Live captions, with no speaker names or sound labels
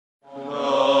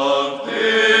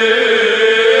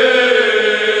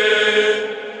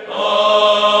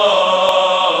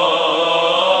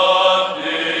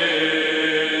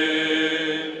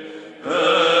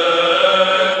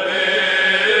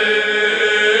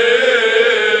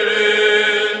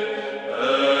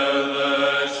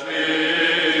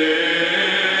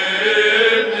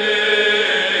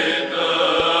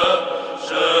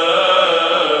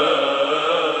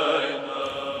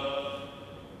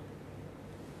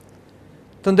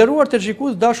Të nderuar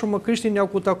televizionistë, dashur më Krishtin, ja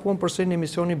ku takuam përsëri në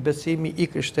emisionin Besimi i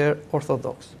Krishtere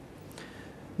Orthodoks.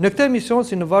 Në këtë emision,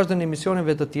 si në vazhdim e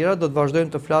emisioneve të tjera, do të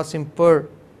vazhdojmë të flasim për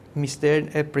misterin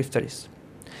e prifterisë.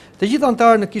 Të gjithë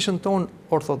anëtarët në kishën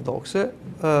tonë ortodokse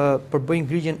përbëjnë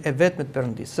grigjen e vetme të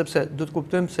Perëndisë, sepse duhet të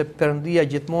kuptojmë se Perëndia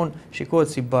gjithmonë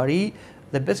shikohet si bari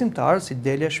dhe besimtarët si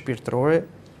dele shpirtërore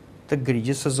të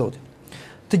grigjes së Zotit.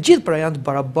 Të gjithë pra janë të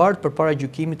barabartë përpara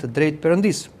gjykimit të drejtë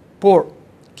Perëndisë, por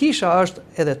kisha është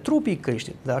edhe trupi i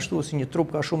Krishtit, dhe ashtu si një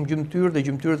trup ka shumë gjymtyrë dhe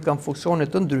gjymtyrët kanë funksione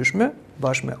të ndryshme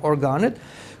bashkë me organet,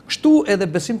 kështu edhe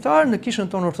besimtarët në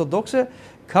kishën tonë ortodokse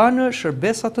kanë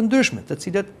shërbesa të ndryshme, të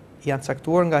cilet janë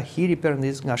caktuar nga hiri i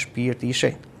Perëndisë, nga shpirti i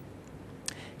shenjtë.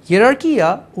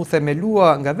 Hierarkia u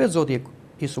themelua nga vetë Zoti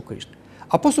Jezu Krisht.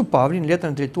 Apostulli Pavli në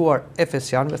letrën drejtuar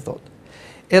Efesianëve thotë: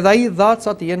 "Edhe ai dha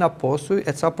ca të jenë apostull,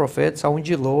 e ca profet, ca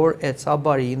ungjillor, e ca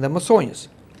barin dhe mësonjës,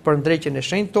 për ndreqjen e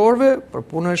shenjtorëve, për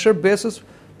punën e shërbesës,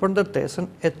 për ndërtesën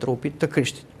e trupit të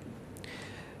Krishtit."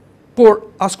 Por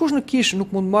askush në kishë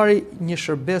nuk mund marrë një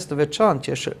shërbes të veçantë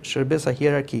që është shërbesa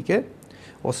hierarkike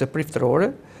ose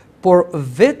priftërore, por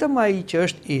vetëm ai që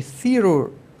është i thirrur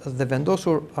dhe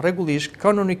vendosur rregullisht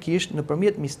kanonikisht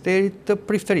nëpërmjet misterit të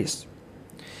prifterisë.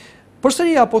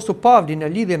 Përsëri apostulli Pavli në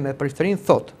lidhje me prifterinë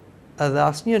thotë: "Edhe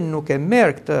asnjë nuk e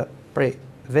merr këtë prej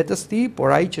vetes tij, por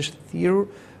ai që është thirrur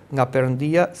nga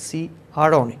Perëndia si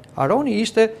Aroni." Aroni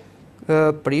ishte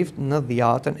prift në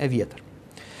dhjatën e vjetër.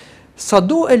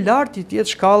 Sado e lartë të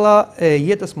jetë shkalla e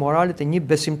jetës morale të një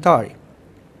besimtari,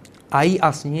 ai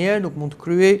asnjëherë nuk mund të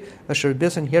kryej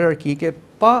shërbesën hierarkike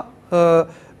pa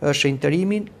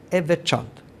shenjtërimin e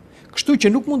veçantë. Kështu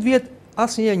që nuk mund vjet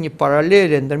asnjëherë një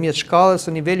paralele ndërmjet shkallës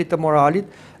së nivelit të moralit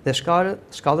dhe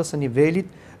shkallës së nivelit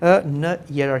në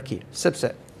hierarki,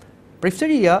 sepse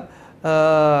prifteria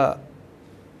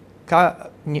ka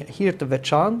një hir të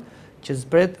veçantë që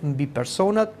zbret mbi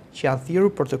personat që janë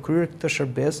thirrur për të kryer këtë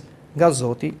shërbesë nga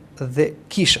Zoti dhe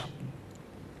kisha.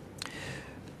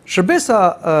 Shërbesa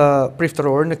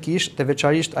priftërore në kishë, dhe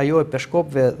veçarisht ajo e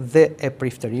peshkopëve dhe e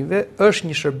prifterive, është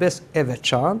një shërbesë e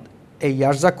veçantë, e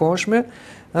jashtëzakonshme,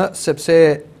 sepse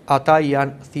ata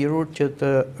janë thirrur që të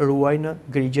ruajnë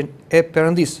grigjen e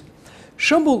Perëndisë.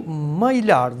 Shembull më i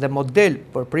lartë dhe model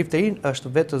për prifterinë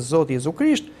është vetë Zoti Jezu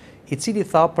Krisht, i cili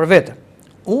tha për vete: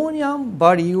 "Unë jam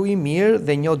bariu i mirë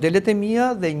dhe njoh delet e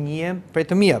mia dhe njihem prej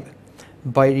të mijave.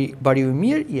 Bariu i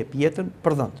mirë i jep jetën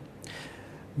për dhënë."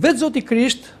 Vetë Zoti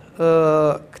Krisht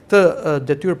këtë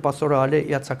detyrë pastorale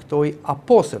ja caktoi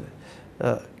apostëve.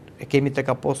 E kemi tek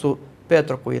apostull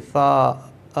Petro ku i tha: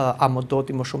 "A më do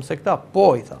ti më shumë se këta?"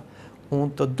 "Po," i tha,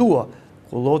 "unë të dua,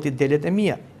 kulloti delet e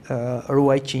mia,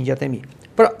 ruaj qingjat e mi."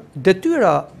 Pra,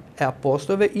 detyra e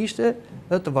apostëve ishte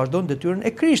të vazhdojnë detyrën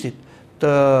e Krishtit,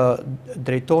 të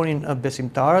drejtonin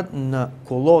besimtarët në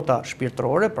kullota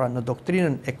shpirtërore, pra në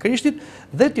doktrinën e Krishtit,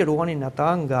 dhe t'i ruanin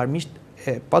ata nga armiqt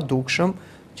e padukshëm,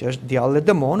 që është djalli dhe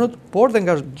demonët, por dhe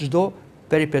nga çdo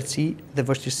peripeci dhe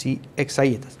vështirësi e kësaj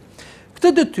jetës.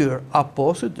 Këtë detyrë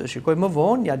apostujt, të shikoj më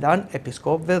vonë, ja lanë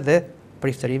episkopëve dhe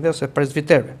prifterive ose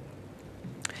presbiterëve.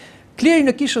 Kleri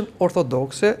në kishën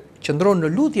ortodokse qëndron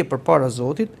në lutje përpara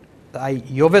Zotit, ai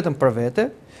jo vetëm për vete,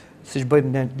 siç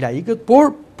bëjmë ne laikët,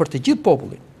 por për të gjithë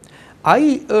popullin.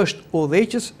 Ai është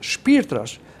udhëheqës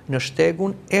shpirtrash në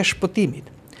shtegun e shpëtimit.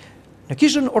 Në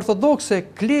kishën ortodokse,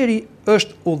 kleri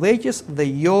është udhëheqës dhe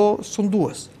jo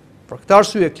sundues. Për këtë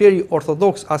arsye, kleri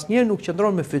ortodoks asnjëherë nuk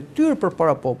qëndron me fytyrë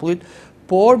përpara popullit,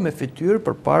 por me fytyrë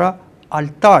përpara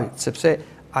altarit, sepse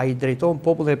ai drejton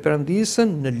popullin e Perëndisë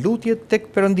në lutje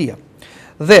tek Perëndia.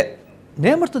 Dhe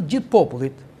në emër të gjithë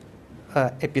popullit,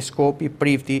 episkopi,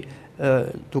 prifti,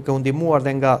 duke u ndihmuar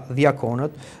dhe nga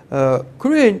diakonët,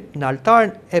 kryejnë në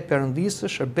altarin e Perëndisë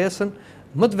shërbesën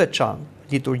më të veçantë,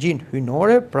 liturgjinë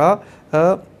hyjnore, pra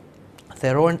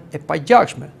therorën e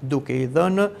pagjakshme, duke i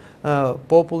dhënë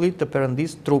popullit të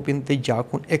Perëndisë trupin dhe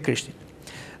gjakun e Krishtit.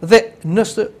 Dhe në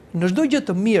çdo gjë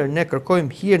të mirë ne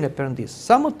kërkojmë hirin e Perëndisë,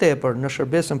 sa më tepër në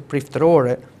shërbesën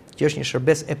priftërore, që është një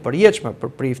shërbesë e përjetshme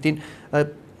për priftin,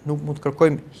 nuk mund të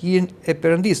kërkojmë hirin e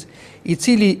Perëndisë, i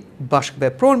cili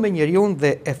bashkëvepron me njeriu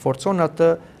dhe e forcon atë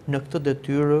në këtë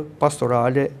detyrë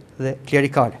pastorale dhe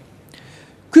klerikale.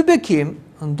 Ky bekim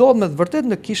ndodh me të vërtetë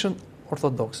në kishën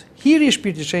ortodokse. Hiri i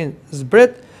Shpirtit Shenjtë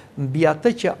zbret mbi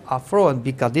atë që afrohet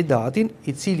mbi kandidatin,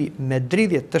 i cili me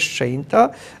dridhje të shenjta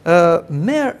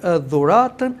merr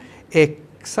dhuratën e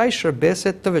kësaj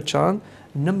shërbese të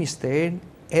veçantë në misterin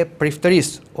e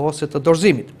prifterisë ose të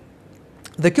dorëzimit.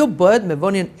 Dhe kjo bëhet me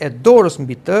vënien e dorës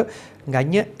mbi të nga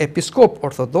një episkop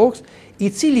ortodoks, i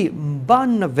cili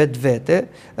mban në vetvete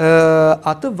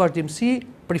atë vazhdimsi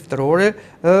priftërore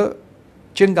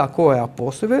që nga koha e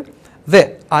apostujve Dhe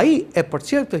ai e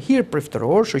përcjell këtë hir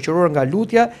priftëror, shoqëruar nga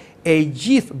lutja e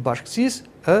gjithë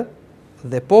bashkësisë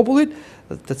dhe popullit,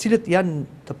 të cilët janë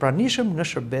të pranishëm në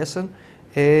shërbesën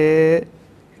e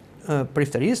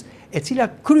prifterisë, e cila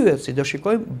kryhet, si do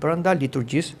shikojmë, brenda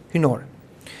liturgjisë hynore.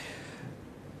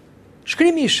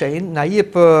 Shkrimi i shenjtë na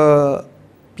jep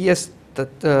pjesë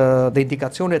dhe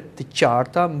indikacione të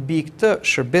qarta mbi këtë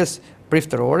shërbesë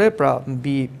priftërore, pra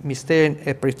mbi misterin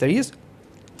e prifterisë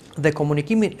dhe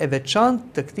komunikimin e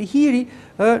veçantë të këtij hiri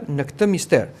në këtë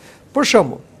mister. Për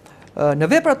shembull, në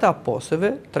veprat e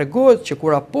apostujve tregohet që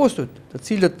kur apostujt, të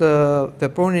cilët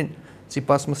vepronin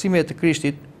sipas mësimeve të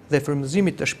Krishtit dhe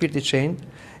frymëzimit të Shpirtit Shenjtë,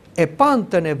 e panë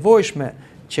të nevojshme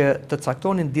që të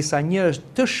caktonin disa njerëz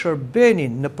të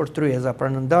shërbenin në përtryeza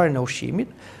për në ndarjen e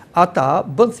ushqimit, ata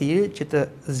bën thirrje që të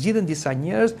zgjidhen disa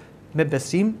njerëz me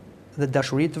besim dhe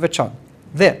dashuri të veçantë.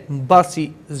 Dhe mbasi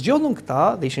zgjodhën këta,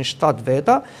 dhe ishin 7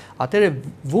 veta, atëherë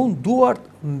vun duart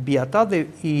mbi ata dhe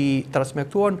i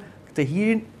transmetuan këtë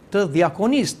hirin të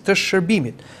diakonisë, të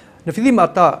shërbimit. Në fillim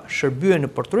ata shërbyen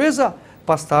në përtryeza,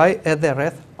 pastaj edhe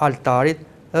rreth altarit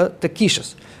të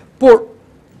kishës. Por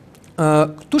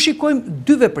këtu shikojmë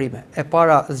 2 veprime. E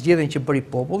para zgjedhjen që bëri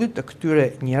populli të këtyre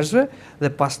njerëzve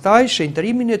dhe pastaj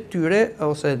shenjtërimin e tyre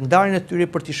ose ndarjen e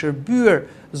tyre për të shërbyer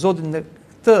Zotin në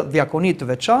këtë diakoni të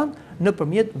veçantë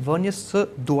nëpërmjet vënies së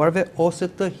duarve ose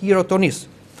të hirotonisë.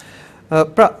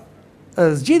 Pra,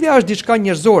 zgjedhja është diçka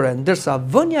njerëzore, ndërsa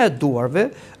vënia e duarve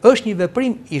është një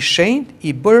veprim i shenjtë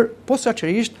i bërë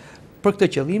posaçërisht për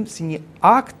këtë qëllim si një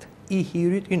akt i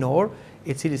hirit hynor,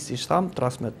 i cili, siç tham,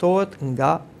 transmetohet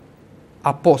nga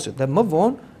apostujt dhe më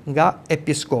vonë nga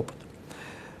episkopët.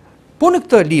 Po në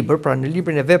këtë libër, pra në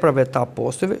librin e veprave të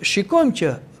apostujve, shikojmë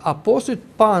që apostujt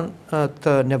panë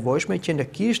të nevojshme që në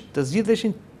kishë të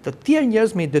zgjidheshin të tjerë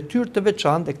njerëz me detyrë të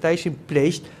veçantë, dhe këta ishin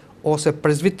pleqt ose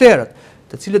presbiterët,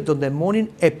 të cilët do ndihmonin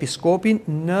episkopin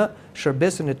në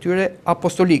shërbesën e tyre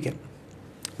apostolike.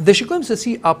 Dhe shikojmë se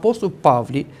si apostulli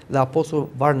Pavli dhe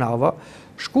apostulli Varnava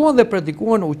shkuan dhe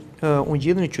predikuan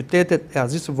ungjillin në qytetet e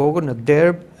Azisë së Vogël, në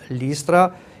Derb,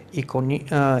 Listra,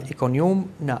 Ikonium,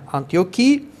 në Antioki,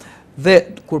 dhe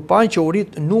kur panë që u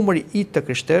rit numri i të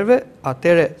krishterëve,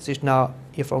 atëre, siç na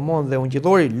informon dhe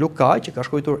ungjillori Luka, që ka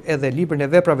shkruar edhe librin e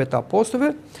veprave të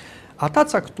apostujve, ata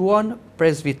caktuan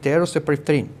presbiter ose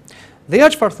prifterin. Dhe ja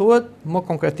çfarë thuhet më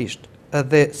konkretisht,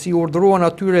 edhe si urdhëruan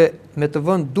atyre me të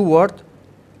vënë duart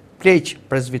pleq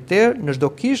presbiter në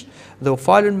çdo kishë dhe u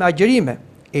falën me agjërime,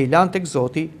 e i lanë tek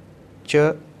Zoti që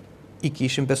i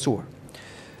kishin besuar.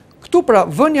 Këtu pra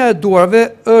vënia e duarve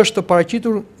është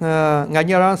paraqitur nga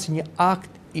një anë si një akt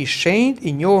i shenjtë,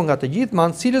 i njohur nga të gjithë, me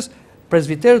anë të cilës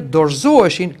presbiterët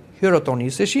dorëzoheshin,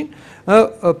 hirotonieseshin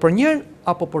për njërin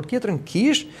apo për tjetrën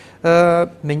kishë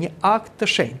me një akt të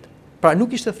shenjtë. Pra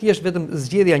nuk ishte thjesht vetëm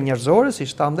zgjedhja njerëzore,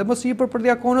 siç tham dhe më sipër për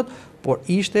diakonët, por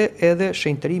ishte edhe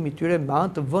shenjtërimi i tyre me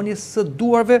anë të vënies së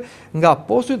duarve nga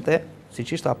apostujt dhe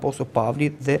siç ishte apostulli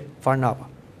Pavli dhe Varnava.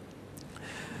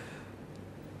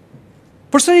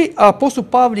 Përsëri apostulli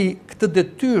Pavli këtë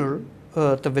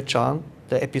detyrë të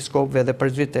veçantë të episkopëve dhe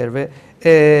presbiterëve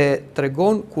e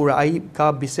tregon kur ai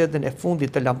ka bisedën e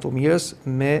fundit të lamtumirës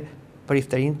me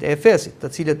prifterinë e Efesit,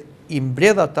 të cilët i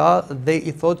mbledh ata dhe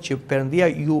i thotë që Perëndia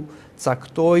ju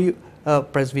caktoi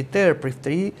presbiter,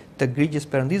 prifteri të Grigjës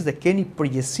Perëndisë dhe keni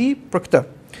përgjegjësi për këtë.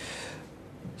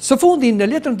 Së fundi, në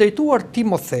letrën drejtuar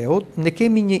Timotheut, ne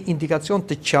kemi një indikacion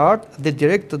të qartë dhe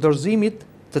direkt të dorëzimit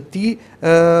të tij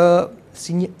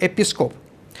si një episkop.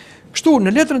 Kështu,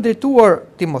 në letrën drejtuar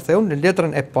Timotheut, në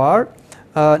letrën e parë,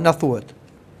 na thuhet: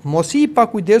 mos i pa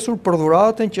kujdesur për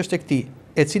dhuratën që është e këtij,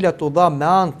 e cila t'u dha me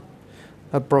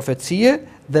anë profecie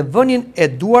dhe vënien e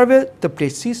duarve të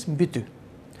pleqësisë mbi ty.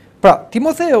 Pra,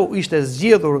 Timotheu ishte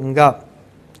zgjedhur nga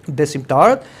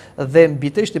besimtarët dhe mbi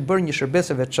të ishte bërë një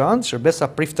shërbesë e veçantë, shërbesa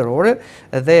priftërore,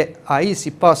 dhe ai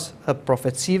sipas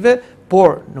profecive,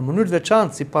 por në mënyrë të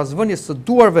veçantë sipas vënies së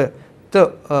duarve të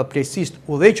pleqësisë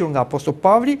udhëhequr nga apostulli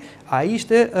Pavli, ai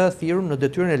ishte thirrur në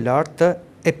detyrën e lartë të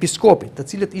episkopit, të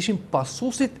cilët ishin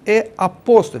pasuesit e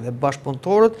apostujve,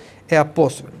 bashkëpunëtorët e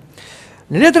apostujve.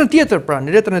 Në letrën tjetër, pra,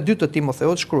 në letrën e dytë të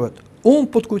Timotheut shkruhet: unë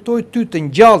po të kujtoj ty të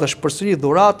ngjallësh përsëri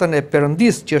dhuratën e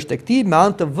Perëndisë që është e këtij me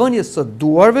anë të vënies së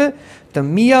duarve të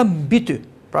mia mbi ty.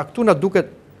 Pra këtu na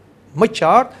duket më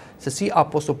qartë se si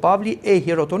apostulli Pavli e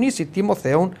hirotonisi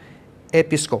Timotheun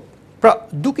episkop. Pra,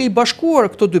 duke i bashkuar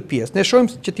këto dy pjesë, ne shohim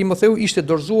që Timotheu ishte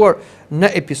dorëzuar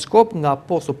në episkop nga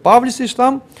apostulli Pavli, siç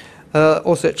tham,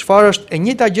 ose çfarë është e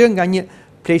njëjta gjë nga një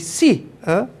pleqësi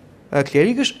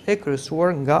klerikësh e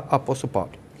kryesuar nga apostulli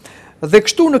Pavli. Dhe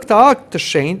kështu në këtë akt të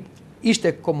shenjtë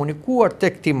ishte komunikuar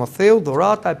tek Timotheu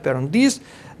dhurata e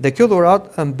Perëndisë Dhe kjo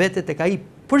dhuratë mbetet tek ai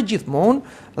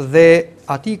përgjithmonë dhe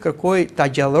ati kërkoi ta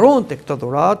gjallëronte këtë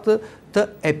dhuratë të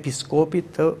episkopit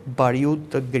të Bariut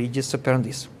të Grigjës së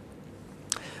Perëndisë.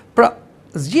 Pra,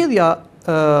 zgjedhja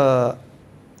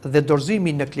dhe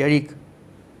dorëzimi në klerik,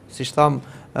 siç tham,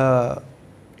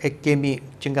 e kemi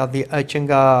që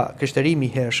nga krishterimi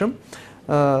i hershëm,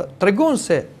 tregon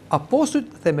se apostujt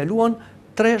themeluan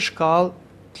 3 shkallë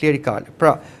klerikale,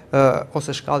 pra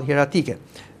ose shkallë hieratike.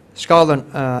 Shkallën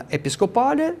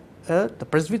episkopale, të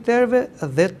presbiterëve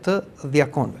dhe të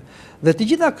diakonëve. Dhe të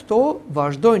gjitha këto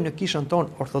vazhdojnë në kishën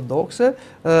tonë ortodokse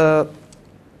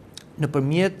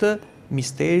nëpërmjet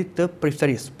misterit të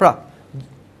prifterisë. Pra,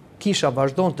 kisha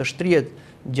vazhdon të shtrihet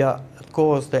gjatë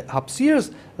kohës të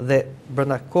hapësirës dhe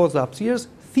brenda kohës të hapësirës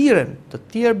thirren të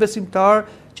tjerë besimtarë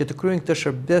që të kryejnë këtë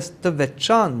shërbes të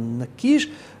veçantë në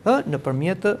kishë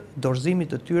nëpërmjet dorëzimit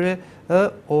të tyre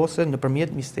ose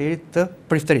nëpërmjet misterit të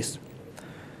prifterisë.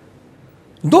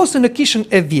 Ndose në kishën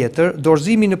e vjetër,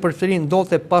 dorëzimi në prifteri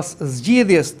ndodhte pas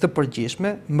zgjedhjes të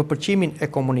përgjithshme me përqimin e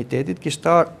komunitetit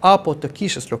kishtar apo të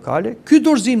kishës lokale, ky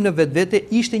dorëzim në vetvete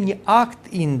ishte një akt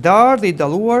i ndarë dhe i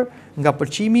dalluar nga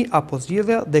përqimi apo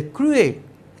zgjedhja dhe kryej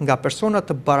nga persona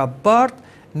të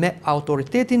barabartë me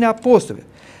autoritetin e apostujve,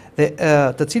 dhe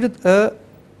të cilët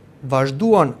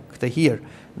vazhduan këtë hir,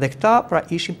 dhe këta pra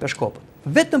ishin peshkopët.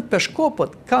 Vetëm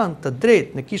peshkopët kanë të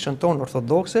drejtë në kishën tonë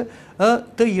ortodokse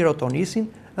të hierotonisin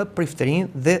prifterin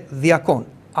dhe diakon.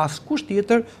 Askush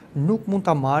tjetër nuk mund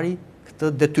ta marrë këtë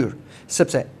detyrë,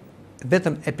 sepse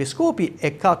vetëm episkopi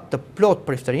e ka të plot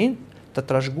prifterin, të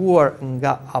trashëguar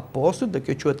nga apostujt, dhe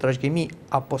kjo quhet trashëgimi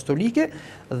apostolike,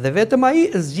 dhe vetëm ai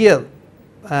zgjedh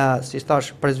si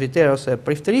thash presbiter ose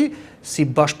prifteri si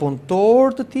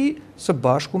bashkëpunëtor të tij së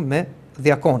bashku me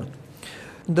diakonët.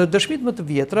 Në dëshmit më të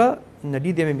vjetra, në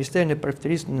lidhje me misterin e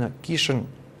prifterisë në kishën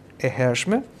e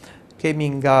hershme,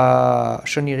 kemi nga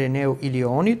Shën Ireneu i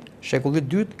Lionit, shekulli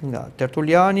II, nga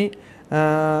Tertuliani,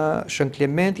 Shën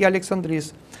Klementi i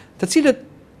Aleksandrisë, të cilët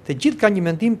të gjithë kanë një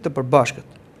mendim të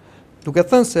përbashkët, duke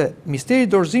thënë se misteri i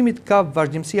dorëzimit ka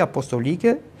vazhdimsi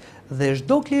apostolike dhe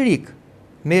çdo klerik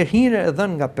merr hire e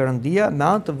dhënë nga Perëndia me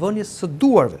anë të vënies së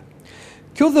duarve.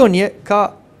 Kjo dhënie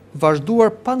ka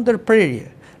vazhduar pa ndërprerje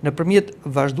nëpërmjet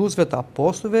vazhduesve të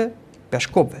apostujve,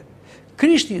 peshkopëve.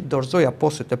 Krishti dorëzoi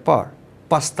apostujt e parë,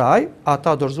 pastaj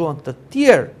ata dorëzuan të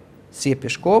tjerë si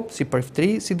episkop, si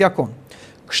prifteri, si diakon.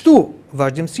 Kështu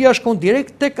vazhdimësia shkon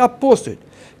direkt tek apostujt.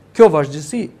 Kjo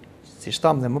vazhdimësi, siç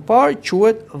tham dhe më parë,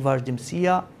 quhet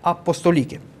vazhdimësia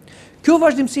apostolike. Kjo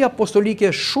vazhdimësi apostolike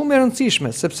është shumë e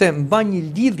rëndësishme sepse mban një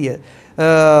lidhje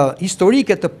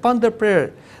historike të pandërprerë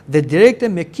dhe direkte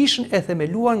me kishën e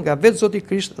themeluar nga vetë Zoti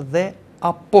Krisht dhe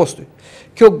apostujt.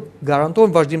 Kjo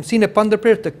garanton vazhdimësinë e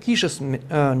pandërprerë të kishës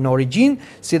në origjinë,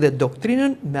 si dhe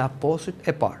doktrinën me apostujt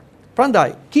e parë.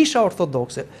 Prandaj, kisha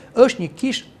ortodokse është një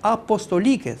kishë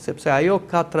apostolike, sepse ajo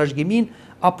ka trashëgimin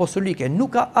apostolike,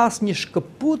 nuk ka asnjë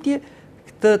shkëputje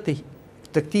të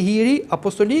këtij hiri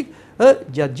apostolik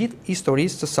gjatë gjithë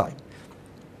historisë së saj.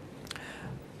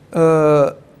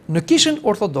 Në kishën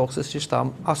ortodokse, siç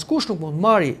tham, askush nuk mund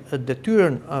marrë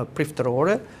detyrën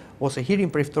prifterore ose hirin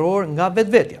prifteror nga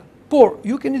vetvetja. Por,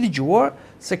 ju keni dëgjuar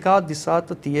se ka disa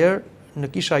të tjerë në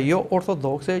kisha jo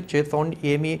ortodokse që thonë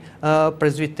jemi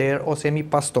presbiter ose jemi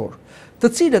pastor, të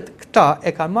cilët këta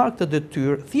e kanë marrë këtë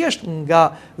detyrë thjesht nga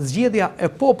zgjedhja e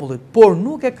popullit, por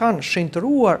nuk e kanë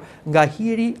shenjtëruar nga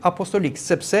hiri apostolik,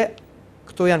 sepse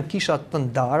këto janë kisha të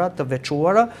ndara, të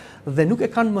veçuara dhe nuk e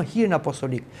kanë më hirin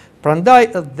apostolik. Prandaj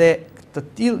dhe të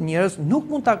tillë njerëz nuk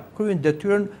mund ta kryejnë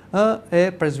detyrën e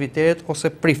presbiterit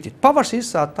ose priftit,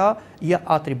 pavarësisht se ata ja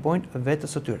atribojnë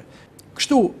vetes së tyre.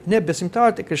 Kështu, ne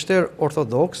besimtarët e Krishterë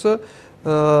Orthodoks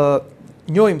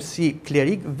njohim si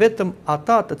klerik vetëm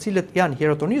ata të cilët janë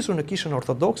hierotonisur në kishën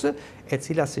ortodokse, e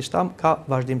cila siç tham ka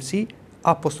vazhdimsi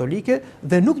apostolike,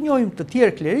 dhe nuk njohim të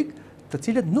tjerë klerik të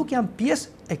cilët nuk janë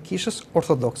pjesë e kishës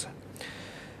ortodokse.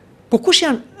 Po kush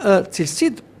janë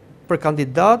cilësitë për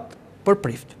kandidat për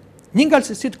prift? Një nga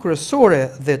cilësitë kryesore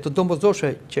dhe të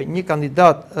domosdoshme që një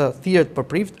kandidat thirret për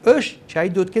prift është që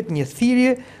ai duhet të ketë një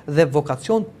thirrje dhe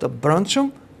vokacion të brendshëm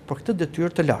për këtë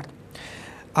detyrë të lartë.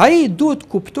 Ai duhet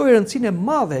kuptojë rëndësinë e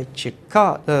madhe që ka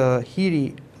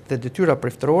hiri dhe detyra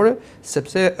priftërore,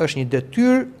 sepse është një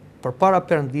detyrë përpara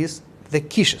Perëndisë dhe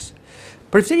kishës.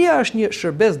 Prifteria është një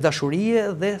shërbes dashurie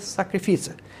dhe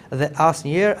sakrifice, dhe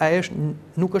asnjëherë ai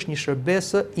nuk është një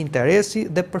shërbes interesi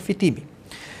dhe përfitimi.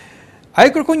 Ai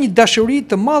kërkon një dashuri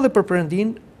të madhe për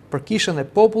Perëndin, për kishën dhe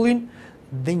popullin,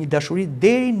 dhe një dashuri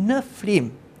deri në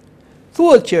frim.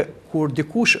 Thuhet që kur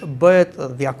dikush bëhet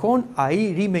diakon,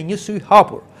 ai ri me një sy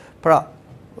hapur. Pra,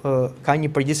 ka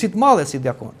një përgjegjësi të madhe si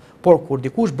diakon. Por kur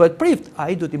dikush bëhet prift,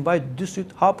 ai duhet i mbajë dy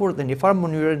syt hapur dhe në një farë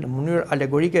mënyrë, në mënyrë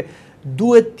alegorike,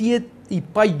 duhet të jetë i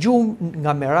pagjum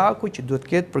nga meraku që duhet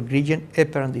të ketë për grigjen e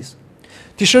Perëndisë.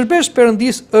 Ti shërbesh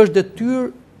Perëndisë është detyrë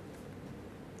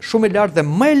shumë e lartë dhe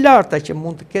më e larta që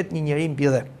mund të ketë një njeri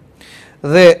mbi dhe.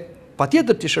 Dhe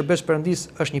patjetër ti shërbesh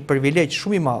Perëndisë është një privilegj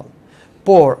shumë i madh,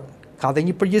 por ka dhe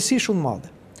një përgjegjësi shumë e madhe.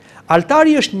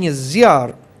 Altari është një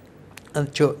zjarr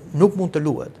që nuk mund të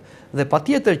luhet dhe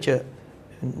patjetër që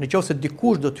nëse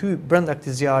dikush do të hyjë brenda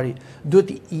këtij zjarri, duhet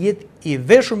të jetë i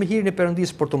veshur me hirin e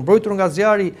Perëndisë për të mbrojtur nga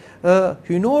zjarri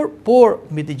hyjnor, por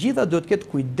mbi të gjitha duhet të ketë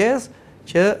kujdes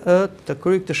që të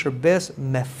kryejë këtë shërbes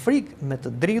me frikë, me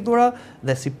të dridhura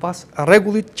dhe sipas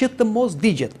rregullit që të mos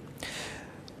digjet.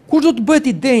 Kush do të bëhet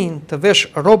i denjë të vesh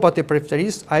rrobat e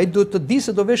prifterisë, ai duhet të di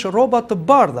se do vesh rroba të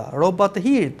bardha, rroba të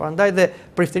hirit, prandaj dhe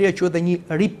prifteria quhet dhe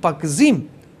një ripakëzim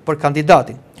për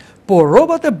kandidatin. Por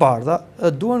rrobat e bardha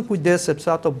duan kujdes sepse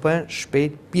ato bëhen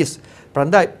shpejt pjesë.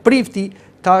 Prandaj prifti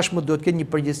tashmë duhet të ketë një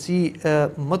përgjegjësi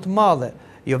më të madhe,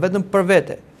 jo vetëm për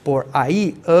vete, por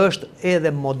ai është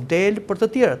edhe model për të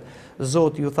tjerët.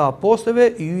 Zoti ju tha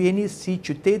apostujve, ju jeni si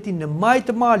qyteti në majë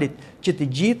të malit që të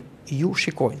gjithë ju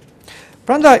shikojnë.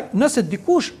 Prandaj, nëse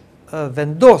dikush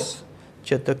vendos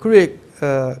që të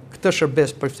kryejë këtë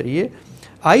shërbes prifterie,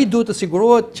 ai duhet të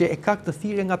sigurohet që e ka këtë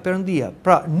thirrje nga Perëndia.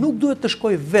 Pra, nuk duhet të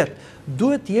shkojë vetë,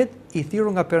 duhet të jetë i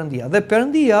thirrur nga Perëndia. Dhe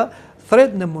Perëndia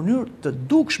thret në mënyrë të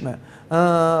dukshme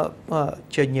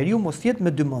që njeriu mos jetë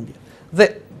me dy mendje. Dhe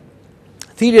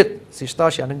thirrjet, siç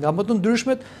thash, janë nga më të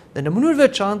ndryshmet dhe në mënyrë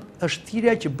veçantë është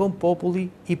thirrja që bën populli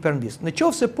i Perëndisë.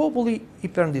 Nëse populli i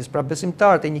Perëndisë, pra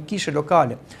besimtarët e një kishe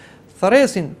lokale,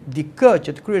 thërresin dikë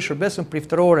që të kryejë shërbesën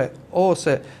priftërore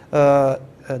ose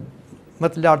më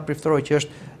të lartë priftërore që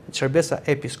është shërbesa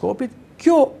e episkopit,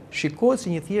 kjo shikohet si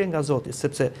një thirrje nga Zoti,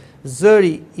 sepse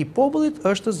zëri i popullit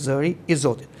është zëri i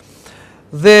Zotit.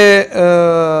 Dhe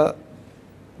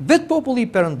vetë populli i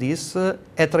Perëndisë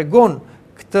e tregon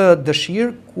këtë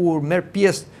dëshirë kur merr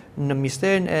pjesë në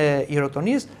misterin e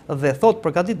hierotonisë dhe thot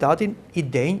për kandidatin i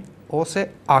denjë ose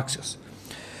aksios.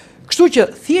 Kështu që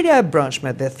thirrja e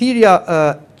brendshme dhe thirrja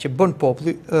që bën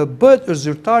populli bëhet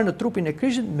zyrtar në trupin e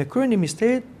Krishtit me kryen e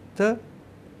misterit të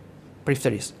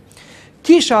prifterisë.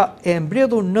 Kisha e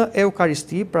mbledhur në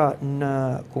Eukaristi, pra në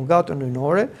kungatën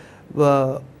hyjnore,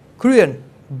 kryen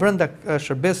brenda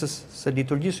shërbesës së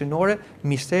liturgjisë hyjnore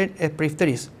misterin e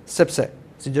prifterisë, sepse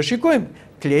si do shikojmë,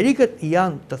 klerikët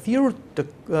janë të thirrur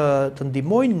të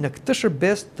ndihmojnë në këtë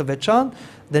shërbes të veçantë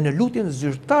dhe në lutjen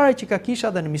zyrtare që ka kisha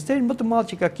dhe në misterin më të madh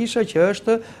që ka kisha, që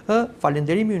është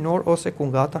falënderimi hyjnor ose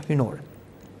kungata hyjnore.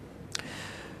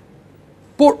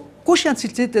 Por kush janë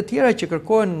cilësitë e tjera që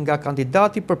kërkohen nga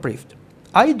kandidati për prift?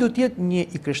 Ai duhet të jetë një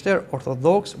i krishter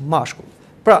orthodoks mashkull.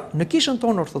 Pra, në kishën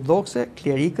tonë orthodokse,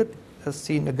 klerikët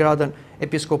si në gradën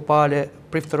episkopale,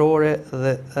 priftërore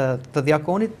dhe të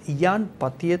diakonit janë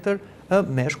patjetër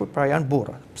meshkuj, pra janë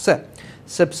burra. Pse?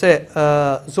 Sepse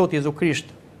Zoti Jezu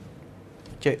Krisht,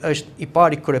 që është i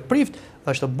pari kryeprift,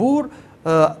 është burr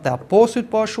dhe apostujt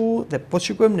po ashtu, dhe po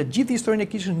shikojmë në gjithë historinë e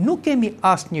kishës, nuk kemi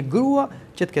asnjë grua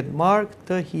që të ketë marrë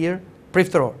këtë hir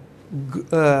priftëror.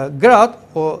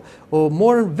 Gratë o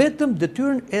morën vetëm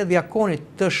detyrën e diakonit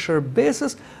të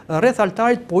shërbesës rreth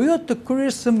altarit, po jo të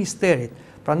kryerjes së misterit.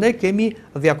 Prandaj kemi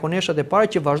diakoneshat e para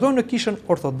që vazhdojnë në kishën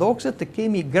ortodokse, të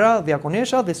kemi gra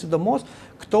diakonesha dhe sidomos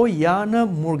këto janë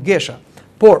murgesha.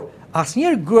 Por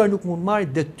asnjëherë gruaja nuk mund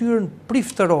marrë detyrën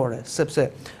priftërore,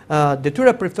 sepse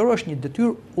detyra priftërore është një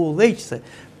detyrë udhëheqëse.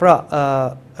 Pra,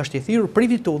 është i thirrur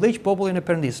prifti të udhëheqë popullin e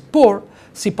Perëndisë. Por,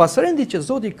 sipas rendit që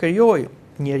Zoti krijoi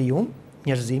njeriu,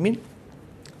 njerëzimin,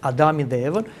 Adamin dhe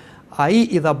Evën, ai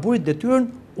i dha burrit detyrën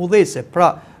udhëheqëse.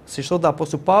 Pra, siç thotë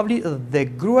apostulli Pavli, dhe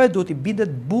gruaja duhet i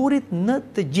bindet burrit në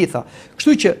të gjitha.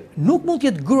 Kështu që nuk mund të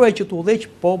jetë gruaja që të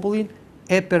udhëheqë popullin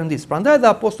e Perëndisë. Prandaj dhe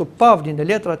apostulli Pavli në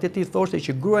letrat e tij thoshte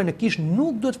që gruaja në kishë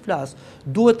nuk duhet të flasë,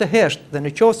 duhet të heshtë, dhe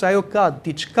nëse ajo ka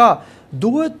diçka,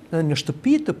 duhet në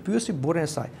shtëpi të pyesë burrin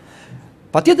e saj.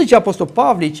 Patjetër që apostulli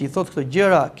Pavli që i thotë këto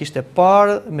gjëra kishte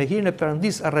parë me hirin e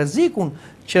Perëndisë rrezikun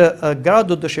që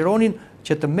gratë do dëshironin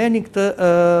që të merrnin këtë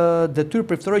detyrë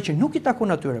priftërore që nuk i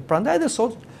takon atyre. Prandaj edhe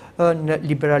sot në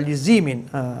liberalizimin,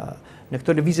 në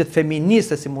këto lëvizje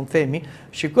feministe, si mund themi,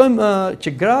 shikojmë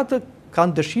që gratë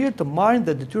kanë dëshirë të marrin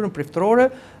dhe detyrën priftërore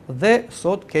dhe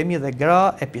sot kemi edhe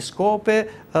gra episkope,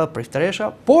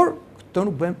 prifteresha, por këto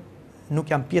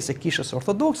nuk janë pjesë e kishës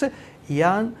ortodokse,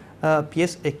 janë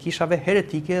pjesë e kishave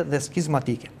heretike dhe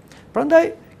skizmatike.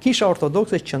 Prandaj kisha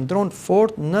ortodokse qëndron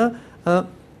fort në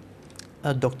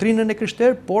doktrinën e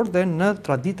Krishterë, por dhe në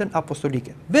traditën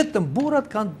apostolike. Vetëm burrat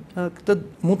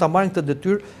mund ta marrin këtë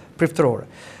detyrë priftërore.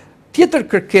 Tjetër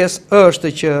kërkesë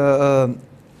është që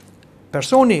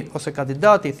personi ose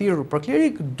kandidati i thirrur për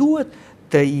klerik duhet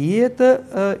të jetë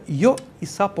jo i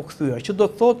sapokthyer, që do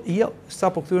të thotë jo i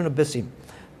sapokthyer në besim.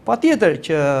 Patjetër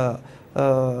që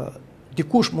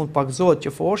dikush mund të pagëzohet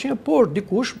që foshnjë, por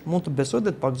dikush mund të besojë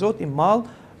dhe të pagëzohet i madh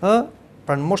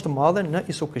pra në moshë të madhe në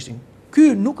Isu Krishtin.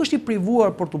 Ky nuk është i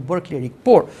privuar për të bërë klerik,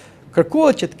 por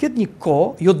kërkohet që të ketë një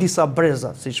kohë, jo disa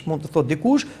breza, siç mund të thotë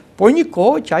dikush, por një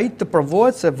kohë që ai të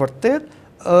provohet se vërtet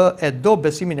e do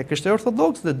besimin e Krishterë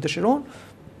Orthodoks dhe dëshiron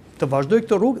të vazhdojë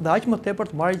këtë rrugë dhe aq më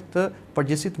tepër të marrë të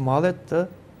përgjegjësi të madhe të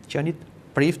qenit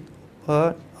prift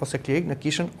ose klerik në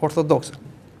kishën ortodokse.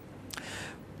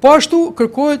 Po ashtu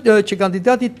kërkohet që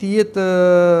kandidati të jetë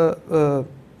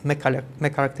me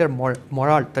karakter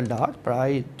moral të lartë, pra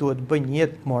ai duhet të bëjë një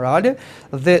jetë morale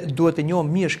dhe duhet të njohë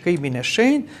mirë shkrimin e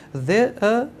shenjtë dhe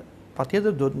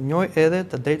patjetër duhet të njohë edhe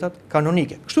të drejtat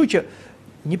kanonike. Kështu që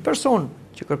një person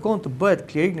që kërkon të bëhet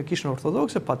klerik në kishën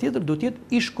ortodokse, patjetër duhet të jetë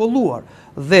i shkolluar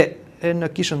dhe në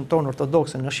kishën tonë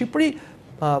ortodokse në Shqipëri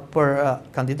për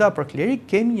kandidat për klerik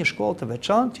kemi një shkollë të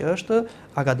veçantë që është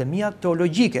Akademia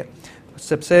Teologjike,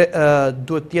 sepse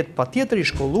duhet të jetë patjetër i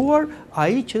shkolluar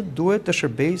ai që duhet të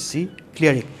shërbejë si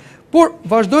klerik. Por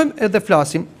vazhdojmë edhe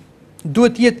flasim,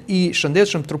 duhet të jetë i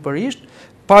shëndetshëm trupërisht,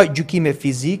 pa gjykime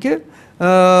fizike,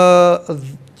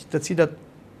 të cilat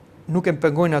nuk e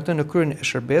pengojnë atë në kryen e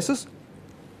shërbesës,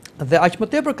 dhe aq më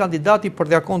tepër kandidati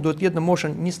për diakon duhet të jetë në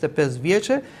moshën 25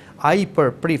 vjeçe, ai për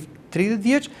prift 30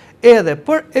 vjeç, edhe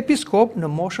për episkop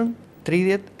në moshën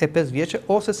 35 vjeçe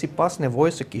ose sipas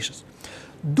nevojës së kishës.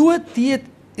 Duhet të jetë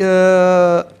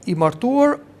i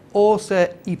martuar ose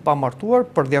i pamartuar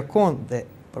për diakon dhe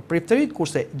për prifterit,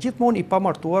 kurse gjithmonë i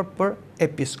pamartuar për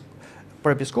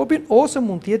episkopin ose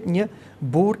mund të jetë një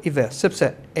burr i vet, sepse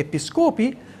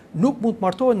episkopi nuk mund të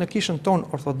martohet në kishën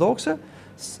tonë ortodokse,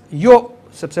 jo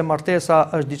sepse martesa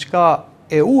është diçka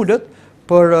e ulët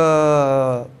për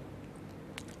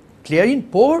klerin,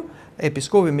 por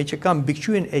episkopi me që ka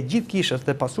mbikëqyrjen e gjithë kishës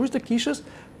dhe pasurisë të kishës,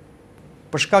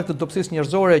 për shkak të dobësisë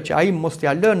njerëzore që ai mos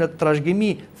t'ia lënë në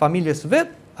trashëgimi familjes vet,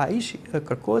 ai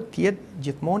kërkohet të jetë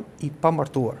gjithmonë i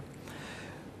pamartuar.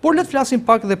 Por le të flasim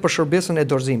pak edhe për shërbesën e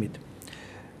dorëzimit.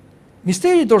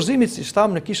 Misteri i dorëzimit, siç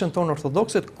thamë, në kishën tonë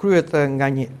ortodokse kryhet nga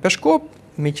një peshkop,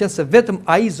 meqense vetëm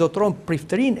ai zotëron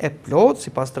prifterinë e plotë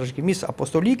sipas trashëgimisë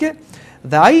apostolike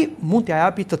dhe ai mund t'ia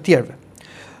japi të tjerëve.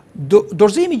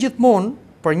 Dorëzimi gjithmonë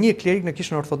për një klerik në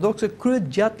kishën ortodokse kryhet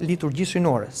gjatë liturgjisë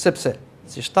hyjnore, sepse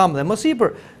siç thamë dhe më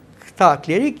sipër, këta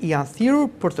klerik janë thirrur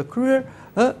për të kryer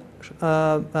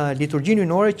liturgjinë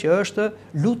hyjnore që është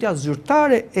lutja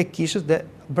zyrtare e kishës dhe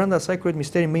brenda saj kryhet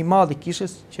misteri më i madh i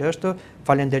kishës që është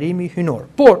falënderimi hyjnor.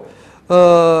 Por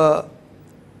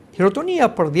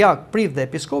hirotonia për diak, prift dhe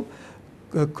episkop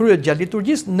kryhet gjatë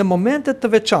liturgjisë në momente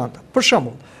të veçanta. Për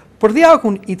shembull, për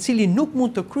diakun i cili nuk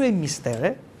mund të kryejë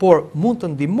mistere, por mund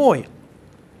të ndihmojë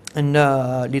në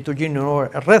liturgjinë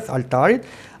hyjnore rreth altarit,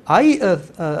 ai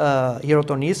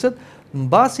hirotoniset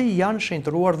mbasi janë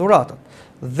shenjtëruar dhuratat.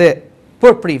 Dhe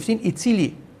për priftin i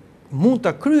cili mund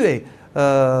të kryejë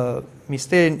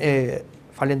misterin e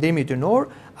falënderimit hyjnor,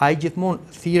 ai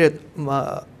gjithmonë thirret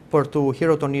për të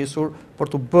hirotonisur,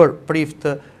 për të bërë prift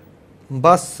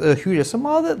mbas hyrjes së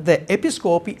madhe, dhe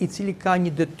episkopi i cili ka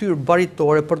një detyrë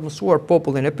baritore për të mësuar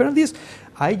popullin e Perëndisë,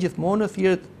 ai gjithmonë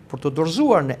thirret për të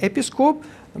dorëzuar në episkop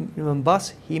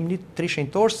mbas himnit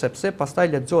trishenjtor, sepse pastaj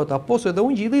lexohet apostujt dhe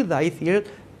ungjilli dhe ai thirret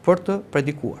për të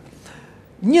predikuar.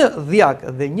 Një diak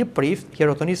dhe një prift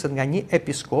hirotoniset nga një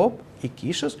episkop i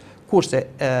kishës, kurse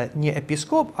një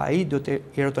episkop ai duhet të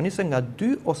hirotoniset nga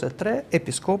 2 ose 3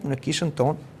 episkop në kishën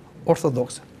tonë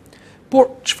ortodokse.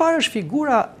 Por çfarë është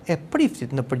figura e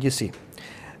priftit në përgjithësi?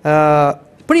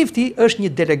 Prifti është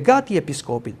një delegat i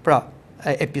episkopit. Pra,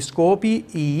 episkopi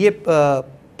i jep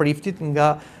priftit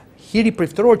nga hiri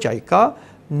priftëror që ai ka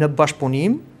në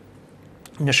bashkëpunim,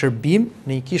 në shërbim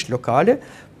në një kishë lokale,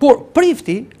 por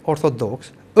prifti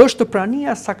ortodoks është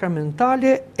prania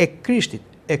sakramentale e Krishtit,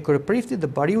 e kryepriftit dhe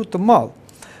bariut të madh.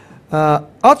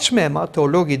 Atë shmema,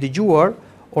 teologi i dëgjuar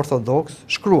ortodoks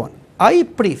shkruan: ai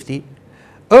prifti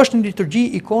është në liturgji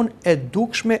ikon e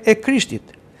dukshme e Krishtit,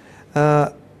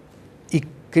 i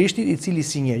Krishtit i cili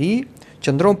si njeri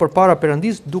qëndron përpara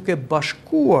Perëndisë duke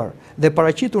bashkuar dhe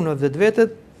paraqitur në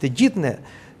vetvetet të gjithë ne,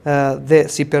 dhe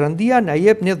si Perëndia na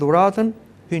jep ne dhuratën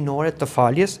hyjnore të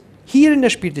faljes, hirjen e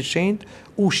Shpirtit Shenjtë,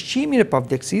 ushqimin e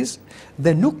pavdekësisë,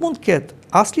 dhe nuk mund të ketë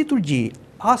as liturgji,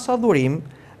 as adhurim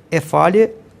e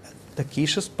falje të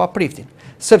kishës pa priftin.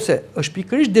 sepse është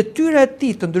pikërisht detyra e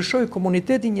tij të ndryshojë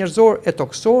komunitetin njerëzor e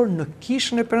toksor në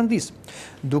kishën e Perëndisë,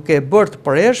 duke e bërë të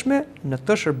përhershme në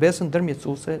të shërbesën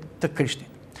ndërmjetësuese të Krishtit.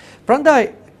 Prandaj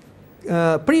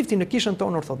prifti në kishën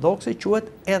tonë ortodokse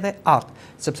quhet edhe atë,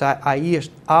 sepse ai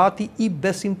është ati i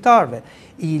besimtarëve,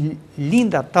 i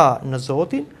lind ata në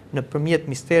Zotin nëpërmjet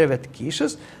mistereve të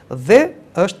kishës dhe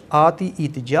është ati i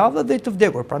të gjallëve dhe i të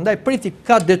vdekur. Prandaj prifti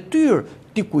ka detyrë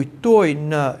t'i kujtoj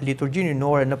në liturgjinë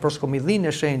hyjnore, në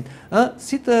proskomidhinë e shenjtë,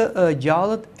 si të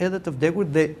gjallët edhe të vdekur,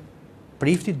 dhe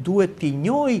prifti duhet t'i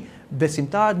njohë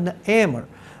besimtarët në emër.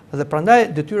 Dhe prandaj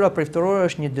detyra priftërore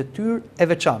është një detyrë e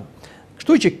veçantë.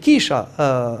 Kështu që kisha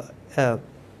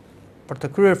për të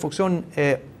kryer funksionin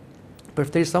e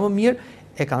prifterisë sa më mirë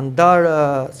e ka ndarë,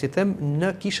 si them, në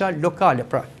kisha lokale.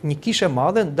 Pra, një kishë e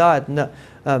madhe ndahet në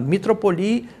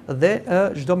mitropoli dhe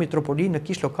çdo mitropoli në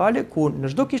kishë lokale, ku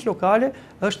në çdo kishë lokale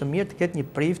është mirë të ketë një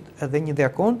prift dhe një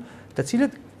diakon, të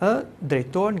cilët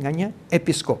drejtohen nga një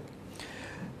episkop.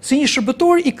 Si një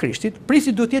shërbëtor i Krishtit,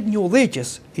 prifti duhet të jetë një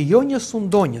udhëheqës, jo një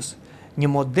sundonjës,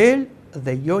 një model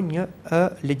dhe jo një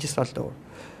legjislator.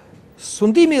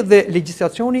 Sundimi dhe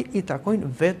legjislacioni i takojnë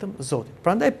vetëm Zotit.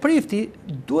 Prandaj prifti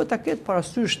duhet ta ketë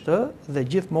parasysh të dhe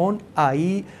gjithmonë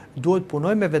ai duhet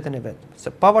punoj me veten e vet. Se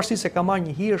pavarësisht se ka marrë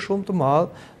një hir shumë të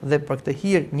madh dhe për këtë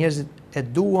hir njerëzit e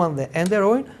duan dhe e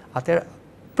nderojnë, atëherë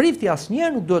prifti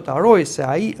asnjëherë nuk duhet të harrojë se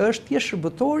ai është thjesht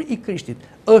shërbëtor i Krishtit,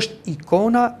 është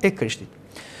ikona e Krishtit.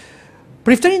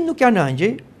 Priftërinjtë nuk janë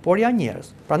angjëj, por janë njerëz.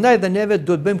 Prandaj edhe neve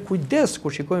duhet bëjmë kujdes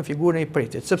kur shikojmë figurën e një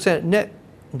priftit, sepse ne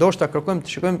ndoshta kërkojmë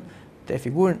të shikojmë te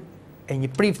figurën e një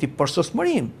prifti për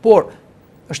sosmërim, por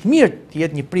është mirë të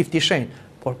jetë një prift i shenjtë,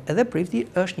 por edhe prifti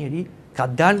është njeri, ka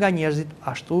dalë nga njerëzit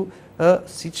ashtu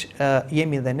siç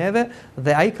jemi dhe neve,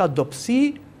 dhe ai ka dobësi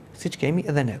siç kemi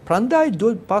edhe ne. Prandaj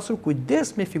duhet pasur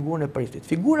kujdes me figurën e priftit.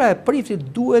 Figura e priftit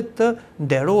duhet të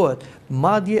nderohet,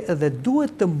 madje edhe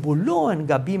duhet të mbulohen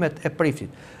gabimet e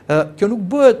priftit. Kjo nuk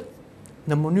bëhet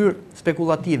në mënyrë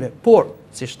spekulative, por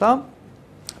siç tham,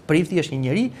 prifti është një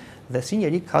njeri dhe si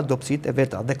njeri ka dobësitë e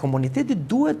veta, dhe komuniteti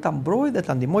duhet ta mbrojë dhe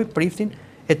ta ndihmojë priftin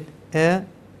e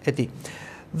tij.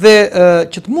 Dhe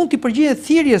që të mund të përgjigjen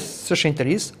thirrjes së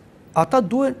shenjtërisë, ata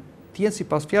duhen të jenë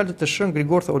sipas fjalës të Shën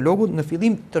Grigor Theologut, në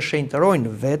fillim të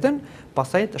shenjtërojnë veten,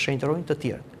 pastaj të shenjtërojnë të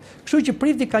tjerët. Kështu që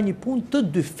prifti ka një punë të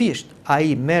dyfisht.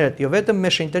 Ai merret jo vetëm me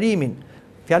shenjtërimin.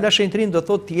 Fjala shenjtërim do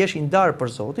thotë të jesh i ndarë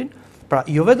për Zotin, pra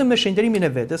jo vetëm me shenjtërimin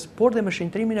e vetes, por dhe me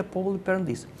shenjtërimin e popullit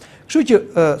perëndis. Kështu që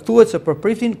thuhet se për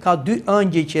priftin ka dy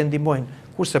angjëj që e ndihmojnë,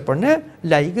 kurse për ne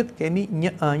laikët kemi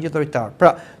një angjël drejtar.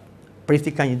 Pra,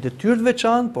 prifti ka një detyrë të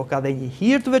veçantë, por ka dhe një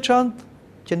hir të veçantë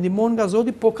që ndihmon nga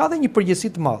Zoti, por ka dhe një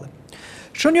përgjegjësi të madhe.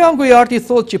 Shën Joan Gojarti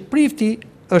thotë që prifti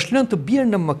është lënë të bjerë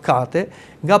në mëkate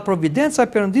nga providenca e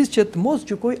Perëndisë që të mos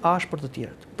gjykojë ashpër të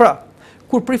tjerët. Pra,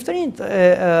 kur priftërinjtë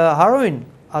harrojnë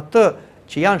atë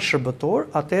që janë shërbëtor,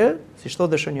 atëherë, siç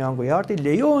thotë Shën Joan Gojarti,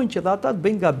 lejohen që ata të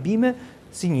bëjnë gabime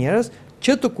si njerëz,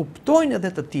 që të kuptojnë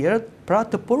edhe të tjerët, pra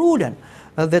të porulen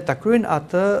dhe ta kryejnë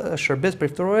atë shërbesë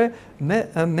priftërore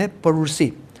me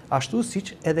porursi. Ashtu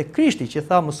siç edhe Krishti që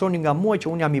tha, mësoni nga mua që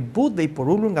unë jam i butë dhe i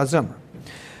porulur nga zemra.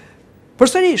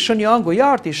 Përsëri Shën Joan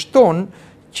Gojarti shton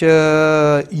që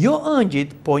jo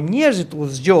angjëjt, po njerëzit u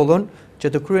zgjodhën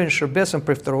që të kryejnë shërbesën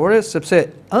priftërore, sepse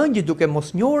angjëjt duke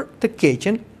mos njohur të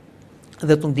keqen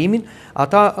dhe të ndimin,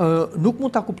 ata nuk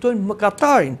mund ta kuptojnë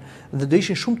mëkatarin dhe do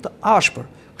ishin shumë të ashpër.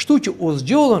 Kështu që u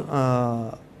zgjodhën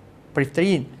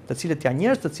priftërinë, të cilët janë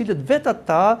njerëz, të cilët vetë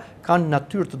ata kanë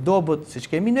natyrë të dobët siç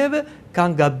kemi neve,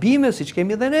 kanë gabime siç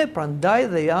kemi edhe ne, prandaj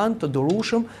dhe janë të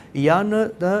durueshëm, janë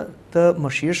të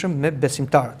mëshirshëm me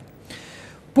besimtarët.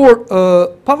 Por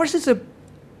pavarësisht se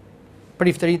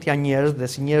priftërinjtë janë njerëz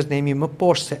dhe si njerëz ne jemi më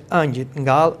poshtë se angjëjt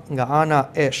nga ana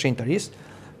e shenjtërisë,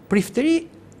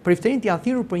 priftërinjtë janë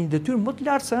thirrur për një detyrë më të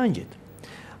lartë se angjëjt.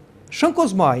 Shën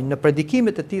Kozmai në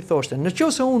predikimet e tij thoshte,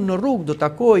 nëse unë në rrugë do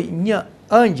takoj një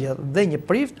angjëll dhe një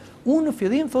prift, unë në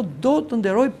fillim do të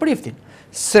nderoj priftin,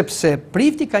 sepse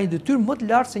prifti ka një detyrë më të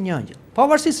lartë se një angjëll.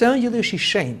 Pavarësisht se angjëlli është i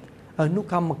shenjtë, nuk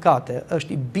ka mëkate,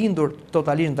 është i bindur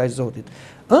totalisht ndaj Zotit.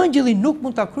 Angjëlli nuk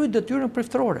mund ta kryejë detyrën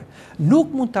priftërore,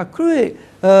 nuk mund ta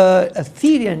kryejë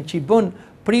thirrjen që i bën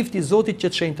prifti Zotit që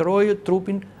të shenjtërojë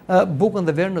trupin, bukën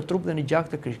dhe verën në trup dhe në gjak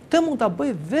të Krishtit. Këtë mund ta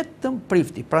bëjë vetëm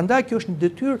prifti. Prandaj kjo është një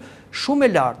detyrë shumë e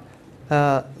lartë.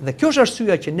 Dhe kjo është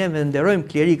arsyeja që ne nderojmë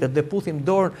klerikët dhe puthim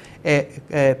dorën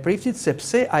e priftit,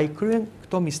 sepse ai kryen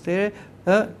këto mistere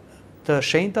të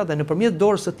shenjta dhe nëpërmjet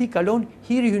dorës së tij kalon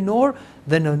hiri hyjnor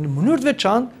dhe në mënyrë të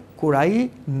veçantë kur ai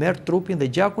merr trupin dhe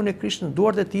gjakun e Krishtit në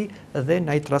duart e tij dhe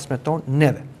na i transmeton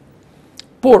neve.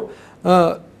 Por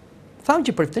thamë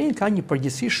që priftërinjtë kanë një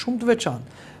përgjegjësi shumë të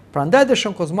veçantë. Prandaj dhe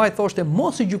Shën Kozmaj thoshte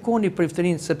mos i gjykoni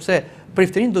prifterin, sepse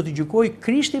prifterin do t'i gjykoj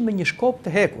Krishti me një shkop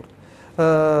të hekur.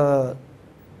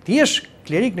 Ti jesh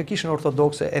klerik në kishën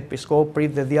ortodokse, episkop,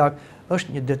 prift dhe djak,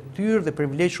 është një detyrë dhe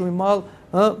privilegj shumë i madh,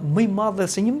 më i madh dhe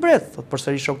se një mbret, thot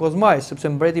përsëri Shën Kozmaj, sepse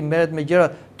mbreti merret me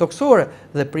gjërat toksore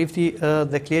dhe prifti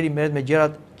dhe kleri merret me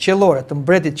gjërat qellore, të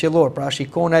mbretit qellor, pra është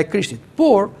ikona e Krishtit.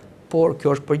 Por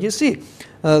kjo është përgjithësi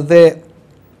dhe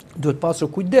duhet pasur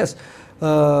kujdes.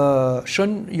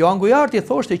 Shën Joan Gujarti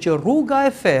thoshte që rruga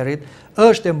e Ferrit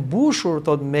është e mbushur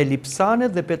thot me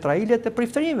lipsanet dhe petrailet e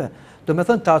priftërinjve. Do me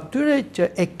thënë të atyre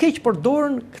që e keq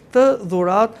përdorën këtë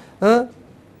dhuratë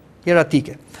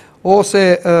hieratike. Ose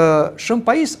Shën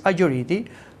Pais Agjoriti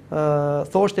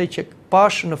thoshte që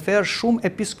pash në Ferr shumë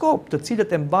episkop të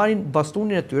cilët e mbanin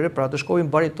bastunin e tyre, pra të shkojnë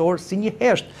mbaritor si një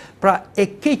hesht. Pra e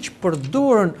keq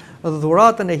përdorën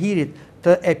dhuratën e hirit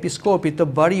të episkopit të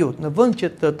bariut, në vend që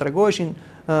të tregoheshin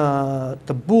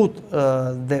të butë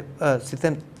dhe si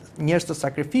them njerëz të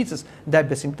sakrificës ndaj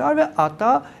besimtarëve,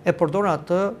 ata e përdorën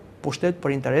atë pushtet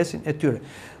për interesin e tyre.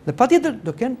 Dhe patjetër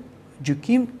do kenë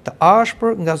gjykim të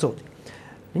ashpër nga Zoti.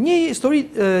 Në një histori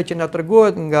që na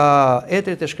tregohet nga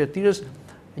etrit e Shkretirës,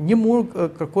 një murg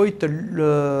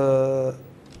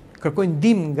kërkoi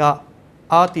ndihmë nga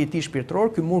ati i tij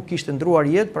shpirtëror. Ky murg kishte ndruar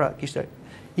jetë, pra kishte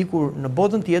ikur në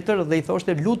botën tjetër dhe i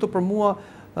thoshte lutu për mua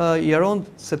Jerond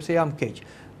sepse jam keq.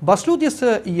 Mbas lutjes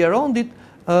së Jerondit,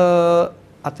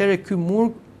 atëherë ky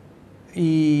murg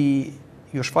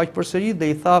ju shfaq përsëri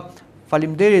dhe i tha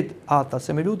faleminderit ata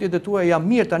se me lutjet e tua jam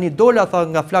mirë, tani dola tha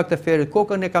nga flakët e Ferrit,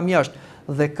 kokën e kam jashtë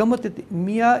dhe këmbët e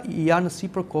mia janë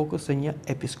sipër kokës së një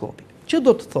episkopi. Që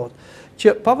do të thotë që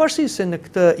pavarësisht se në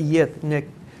këtë jetë ne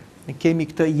kemi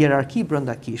këtë hierarki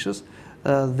brenda kishës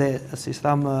dhe si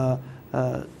tham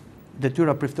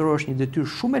detyra priftërore është një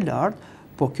detyrë shumë e lartë,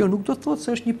 po kjo nuk do të thotë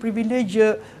se është një privilegj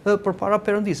përpara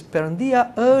Perëndisë. Perëndia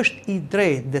është i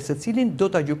drejtë dhe secilin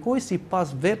do ta gjykojë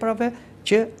sipas veprave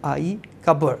që ai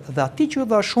ka bërë. Dhe atij që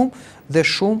dha shumë dhe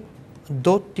shumë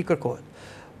do t'i kërkohet.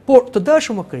 Por të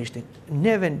dashur më Krishtin,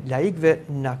 neve laikëve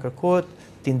na kërkohet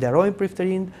t'i nderojmë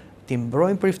priftërinë, t'i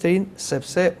mbrojmë priftërinë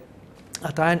sepse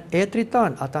ata janë etrit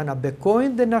tanë, ata na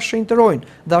bekojnë dhe na shenjtërojnë.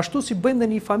 Dhe ashtu si bëjmë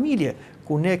dhe një familje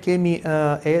ku ne kemi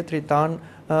etrit tanë,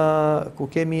 ku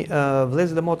kemi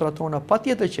vëllezër dhe motrat tona,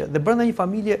 patjetër që dhe brenda një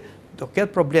familje do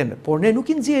ketë probleme, por ne nuk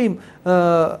i nxjerrim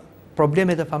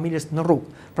problemet e familjes në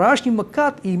rrugë. Pra është një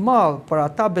mëkat i madh për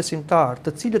ata besimtarë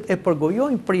të cilët e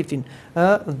përgojojnë priftin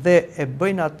dhe e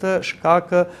bëjnë atë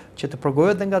shkak që të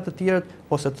përgojohet dhe nga të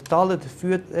tjerët ose të tallet të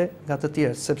fyet nga të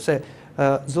tjerët, sepse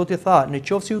Zoti tha, në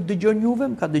qoftë se ju dëgjojnë juve,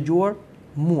 më ka dëgjuar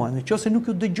mua. Në qoftë se nuk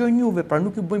ju dëgjojnë juve, pra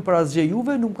nuk ju bëjnë për asgjë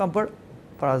juve, nuk kanë bërë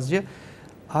për asgjë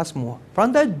as mua.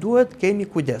 Prandaj duhet kemi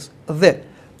kujdes. Dhe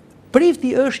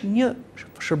prifti është një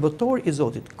shërbëtor i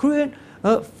Zotit. Kryen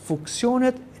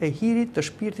funksionet e hirit të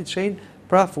shpirtit shenjtë,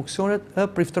 pra funksionet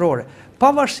priftërore,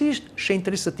 pavarësisht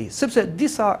shenjtërisë së tij. Sepse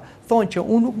disa thonë që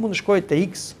unë nuk mund të shkoj te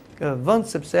X vend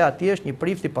sepse atje është një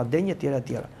prift i padenjë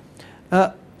etj.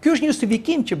 Ky është një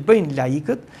justifikim që bëjnë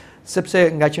laikët, sepse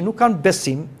nga që nuk kanë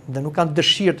besim dhe nuk kanë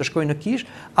dëshirë të shkojnë në kishë,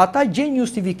 ata gjejnë një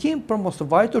justifikim për mos të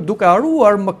vajtur duke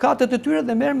haruar mëkatet e tyre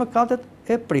dhe merr mëkatet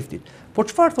e priftit. Por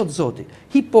çfarë thot Zoti?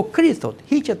 Hipokrit thot,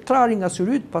 hiqet trari nga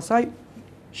syri yt, pastaj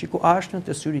shiku ashtën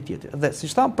te syri tjetër. Dhe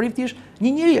siç tham, prifti është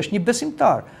një njerëz, është një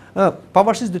besimtar,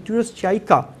 pavarësisht detyrës që ai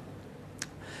ka.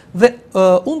 Dhe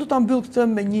unë do ta mbyll këtë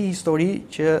me një histori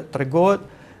që tregohet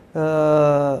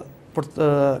për të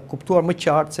kuptuar më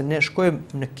qartë se ne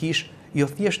shkojmë në kishë jo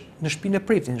thjesht në shtëpinë e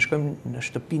priftit, ne shkojmë në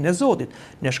shtëpinë e Zotit,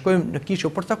 ne shkojmë në kishë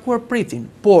jo për të takuar priftin,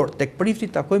 por tek prifti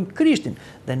takojmë Krishtin,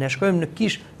 dhe ne shkojmë në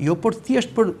kishë jo për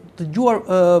thjesht për të dëgjuar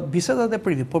bisedat e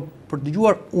priftit, por për të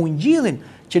dëgjuar ungjillin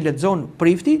që lexon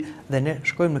prifti, dhe ne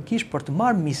shkojmë në kishë për të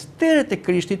marrë misteret e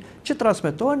Krishtit që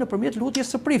transmetohen nëpërmjet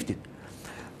lutjes së priftit.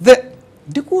 Dhe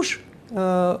dikush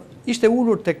ishte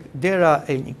ulur tek dera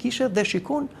e një kishe dhe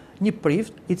shikon një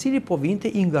prift i cili po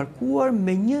vinte i ngarkuar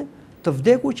me një të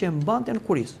vdekur që e mbante në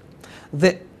kuriz.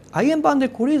 Dhe ai e mbante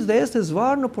në kuriz dhe ecte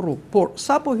zvarr në rrugë. Por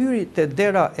sapo hyri te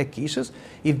dera e kishës,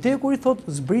 i vdekuri thot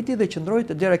zbriti dhe qëndroi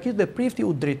te dera e kishës dhe prifti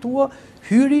u drejtua,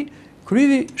 hyri,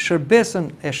 kryi shërbesën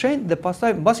e shenjtë dhe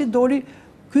pastaj mbasi doli,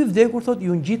 ky vdekur thot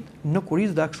ju ngjit në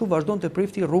kuriz dhe kështu vazhdonte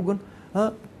prifti rrugën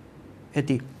e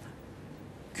tij.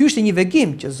 Ky është një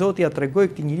vegim që Zoti ja tregoi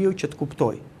këtij njeriu që të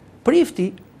kuptoj. Prifti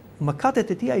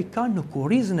mëkatet e tij ai ka në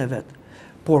kurizën e vet.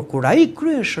 Por kur ai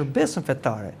kryen shërbesën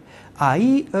fetare,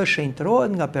 ai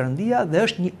shenjtërohet nga Perëndia dhe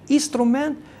është një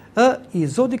instrument i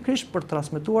Zotit Krisht për të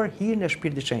transmetuar hirin e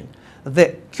Shpirtit Shenjtë. Dhe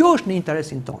kjo është në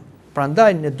interesin tonë.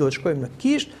 Prandaj ne duhet shkojmë në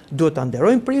kishë, duhet ta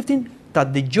nderojmë priftin, ta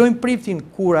dëgjojnë priftin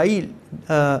kur ai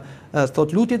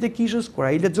thot lutjet e kishës, kur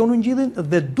ai lexon Ungjillin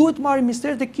dhe duhet marrë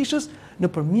misteret e kishës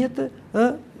nëpërmjet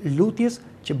lutjes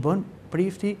që bën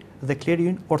prifti dhe kleri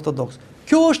ynë ortodoks.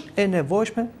 Kjo është e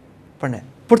nevojshme për ne.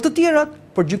 Për të tjerat,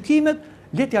 për gjykimet,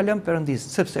 le t'ja lëm Perëndis,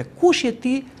 sepse kush je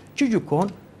ti që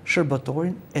gjykon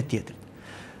shërbëtorin e tjetrit.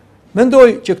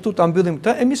 Mendoj që këtu ta mbyllim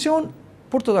këtë emision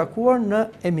për të takuar në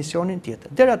emisionin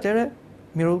tjetër. Deri atëherë,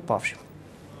 miru pafshim.